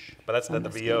French. But that's not the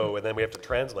VO, and then we have to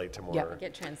translate to more. Yeah.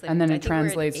 Get translated. And then I it think we're at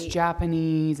translates 8.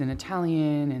 Japanese and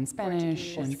Italian and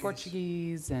Spanish and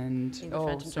Portuguese and French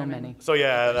and so German. many. So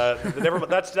yeah,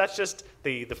 that's just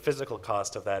the physical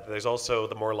cost of that. There's also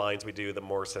the more lines we do, the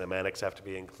more cinematics have to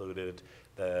be included.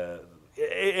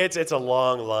 It's a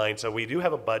long line. So we do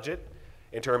have a budget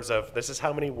in terms of this is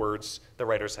how many words the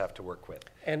writers have to work with.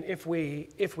 And if we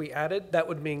added, that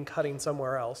would mean cutting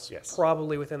somewhere else. Yes.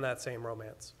 Probably within that same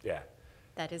romance. Yeah.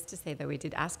 That is to say that we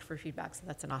did ask for feedback, so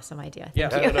that's an awesome idea. Yeah,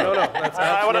 Thank you. no, that's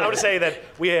I want absolutely. to say that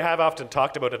we have often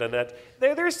talked about it, and that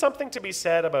there's something to be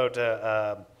said about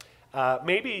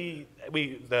maybe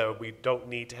we don't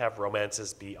need to have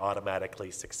romances be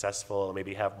automatically successful,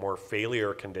 maybe have more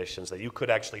failure conditions, that you could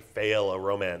actually fail a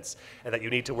romance, and that you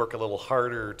need to work a little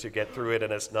harder to get through it,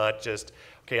 and it's not just,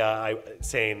 okay,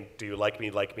 saying, do you like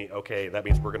me, okay, that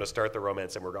means we're going to start the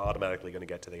romance and we're automatically going to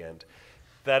get to the end.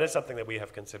 That is something that we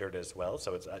have considered as well,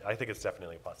 so I think it's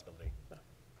definitely a possibility.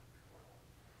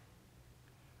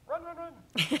 Run, run, run.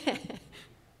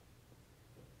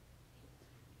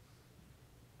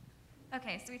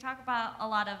 Okay, so we talk about a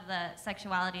lot of the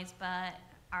sexualities, but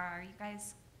are you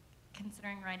guys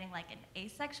considering writing like an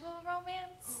asexual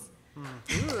romance?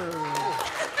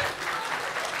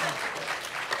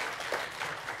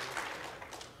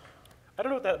 I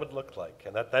don't know what that would look like,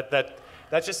 and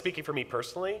that's just speaking for me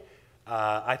personally.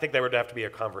 I think there would have to be a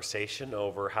conversation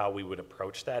over how we would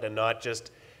approach that, and not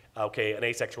just, okay, an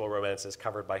asexual romance is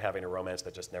covered by having a romance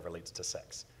that just never leads to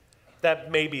sex.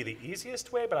 That may be the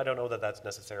easiest way, but I don't know that that's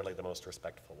necessarily the most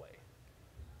respectful way.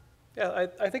 Yeah,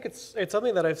 I think it's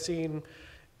something that I've seen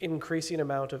increasing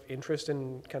amount of interest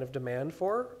and kind of demand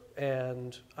for,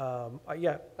 and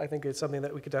yeah, I think it's something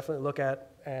that we could definitely look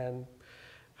at and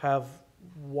have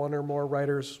one or more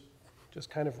writers just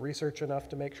kind of research enough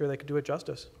to make sure they could do it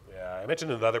justice. Yeah, I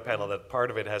mentioned in the other panel that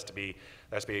part of it has to be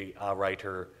a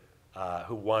writer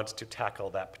who wants to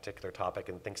tackle that particular topic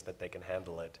and thinks that they can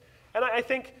handle it. And I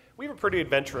think we have a pretty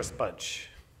adventurous bunch.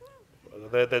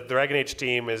 The Dragon Age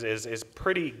team is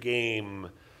pretty game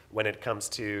when it comes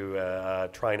to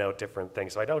trying out different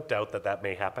things. So I don't doubt that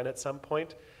may happen at some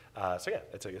point. So yeah,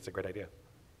 it's a great idea.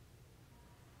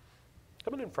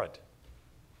 Coming in front.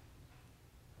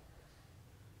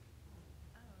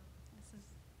 This is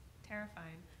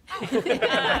terrifying.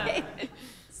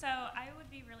 So I would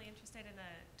be really interested in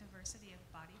a diversity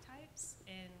of body types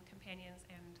in companions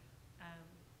and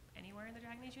anywhere in the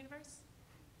Dragon Age universe.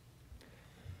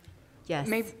 Yes.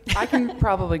 Maybe I can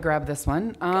probably grab this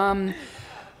one.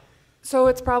 So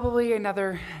it's probably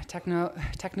another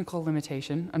technical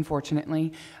limitation,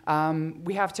 unfortunately.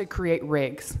 We have to create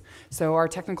rigs. So our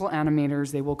technical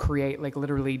animators, they will create, like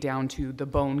literally down to the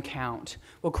bone count.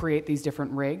 We'll create these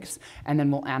different rigs, and then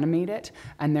we'll animate it.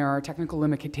 And there are technical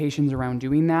limitations around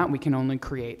doing that. We can only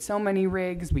create so many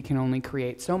rigs. We can only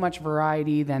create so much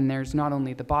variety. Then there's not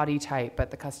only the body type,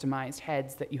 but the customized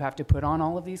heads that you have to put on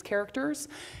all of these characters.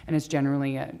 And it's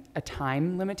generally a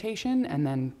time limitation, and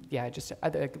then, yeah, just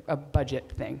a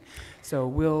budget thing. So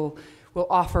we'll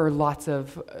offer lots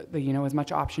of, as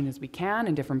much option as we can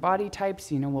in different body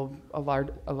types. A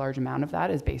large amount of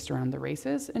that is based around the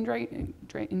races in Dragon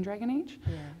Age.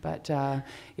 Yeah. But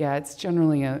yeah, it's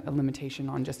generally a limitation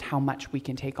on just how much we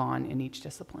can take on in each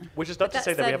discipline. Which is not to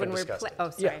say that we haven't discussed it. Oh,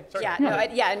 sorry.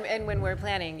 And when we're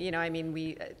planning,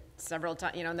 we several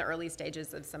times, in the early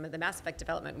stages of some of the Mass Effect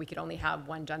development, we could only have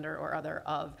one gender or other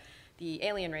of the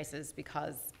alien races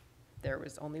because there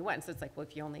was only one. So it's like, well,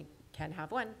 if you only can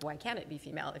have one, why can't it be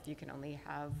female? If you can only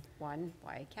have one,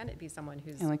 why can't it be someone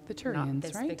who's like the Turians, not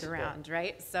this big around,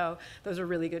 right? So those are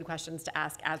really good questions to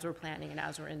ask as we're planning and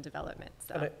as we're in development.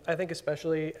 So And I think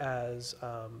especially as,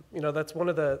 that's one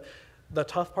of the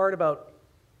tough part about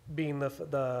being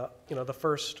the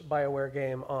first BioWare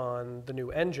game on the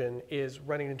new engine is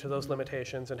running into those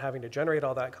limitations and having to generate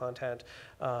all that content.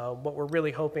 What we're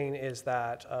really hoping is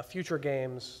that future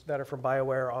games that are from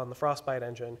BioWare on the Frostbite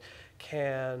engine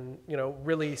can,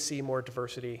 really see more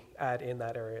diversity add in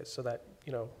that area, so that,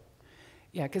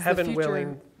 Yeah, because heaven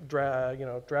willing,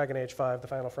 Dragon Age 5, The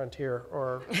Final Frontier,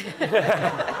 or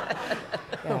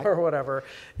or whatever,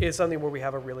 is something where we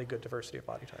have a really good diversity of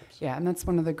body types. Yeah, and that's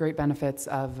one of the great benefits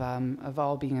of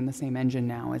all being in the same engine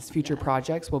now, is future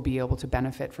projects will be able to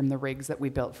benefit from the rigs that we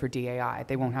built for DAI.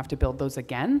 They won't have to build those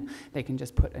again. They can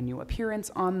just put a new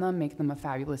appearance on them, make them a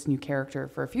fabulous new character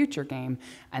for a future game,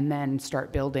 and then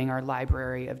start building our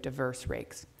library of diverse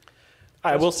rigs.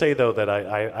 I will say, though, that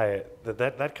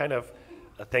that kind of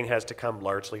a thing has to come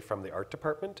largely from the art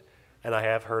department, and I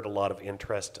have heard a lot of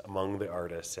interest among the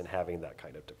artists in having that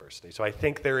kind of diversity. So I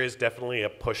think there is definitely a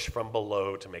push from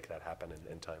below to make that happen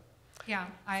in time. Yeah,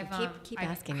 keep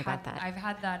asking about that. I've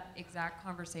had that exact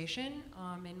conversation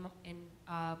in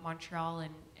Montreal,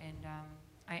 and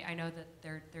I know that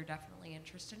they're definitely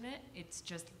interested in it. It's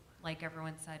just like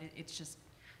everyone said, it's just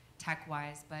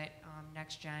tech-wise, but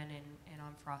next gen and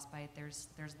on Frostbite, there's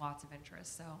lots of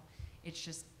interest. So it's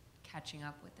just catching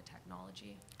up with the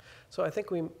technology. So I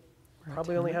think we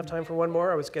probably only have time for one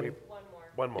more. I was getting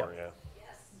One more, yeah.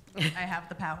 I have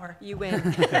the power. You win.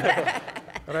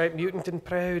 all right, mutant and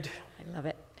proud. I love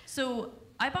it. So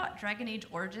I bought Dragon Age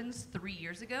Origins 3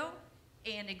 years ago,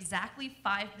 and exactly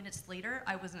 5 minutes later,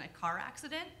 I was in a car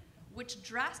accident, which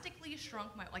drastically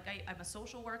shrunk my, I'm a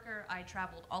social worker, I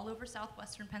traveled all over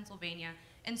southwestern Pennsylvania,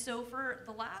 and so for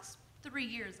the last 3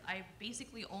 years, I've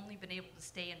basically only been able to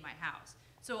stay in my house.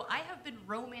 So I have been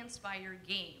romanced by your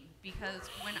game, because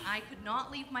when I could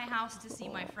not leave my house to see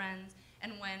my friends,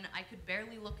 and when I could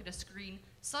barely look at a screen,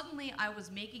 suddenly I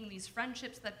was making these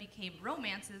friendships that became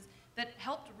romances that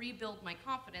helped rebuild my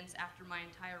confidence after my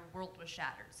entire world was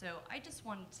shattered. So I just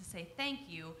wanted to say thank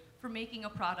you for making a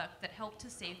product that helped to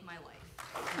save my life.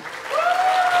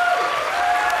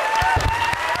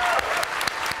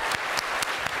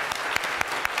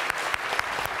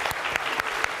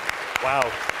 Wow.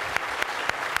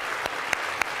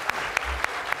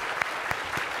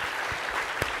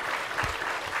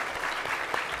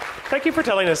 Thank you for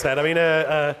telling us that. I mean,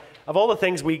 of all the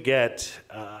things we get,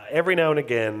 every now and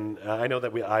again, I know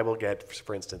that I will get,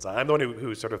 for instance, I'm the one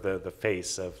who's sort of the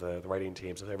face of the writing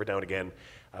team, so every now and again,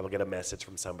 I will get a message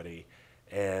from somebody,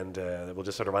 and it will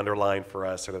just sort of underline for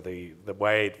us sort of the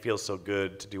why it feels so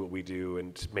good to do what we do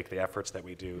and to make the efforts that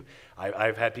we do.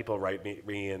 I've had people write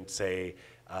me and say,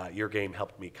 your game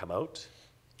helped me come out.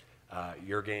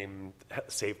 Your game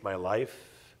saved my life.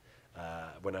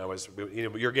 When I was,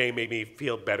 your game made me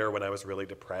feel better when I was really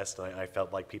depressed, and I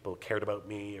felt like people cared about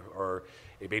me, or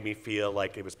it made me feel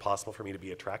like it was possible for me to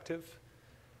be attractive.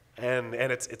 And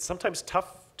it's sometimes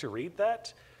tough to read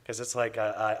that, because it's like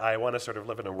I want to sort of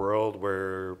live in a world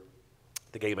where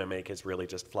the game I make is really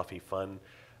just fluffy fun.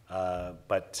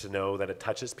 But to know that it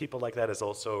touches people like that is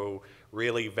also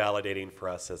really validating for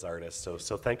us as artists.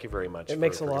 So thank you very much. It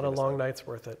makes a lot of long nights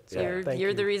worth it. So yeah.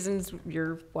 You're the reasons,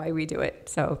 you're why we do it.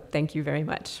 So thank you very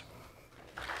much.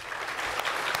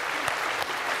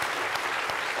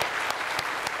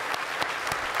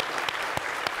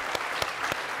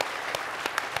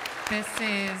 This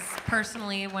is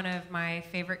personally one of my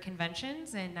favorite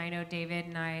conventions, and I know David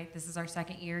and I, this is our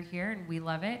second year here, and we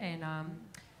love it. And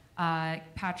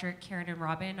Patrick, Karin, and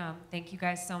Robin, thank you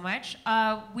guys so much.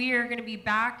 We are going to be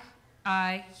back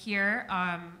here,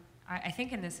 I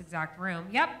think in this exact room.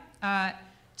 Yep.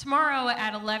 Tomorrow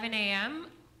at 11 a.m.,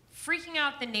 freaking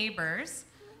out the neighbors.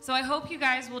 So I hope you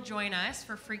guys will join us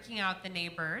for freaking out the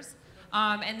neighbors.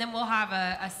 And then we'll have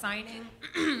a signing,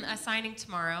 a signing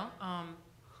tomorrow.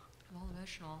 I'm all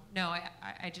emotional. No,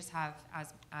 I just have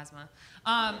asthma.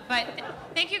 But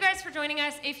thank you guys for joining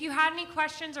us. If you had any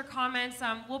questions or comments,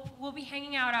 we'll be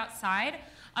hanging out outside.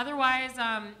 Otherwise,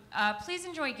 please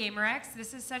enjoy GamerX.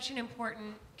 This is such an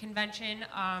important convention.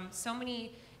 So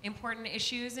many important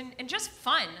issues and just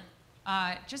fun.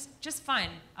 Just fun.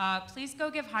 Please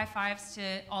go give high fives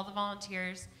to all the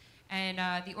volunteers and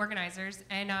the organizers,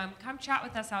 and come chat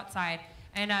with us outside.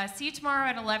 And see you tomorrow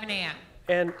at 11 a.m.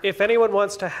 And if anyone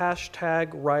wants to hashtag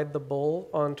Ride the Bull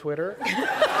on Twitter,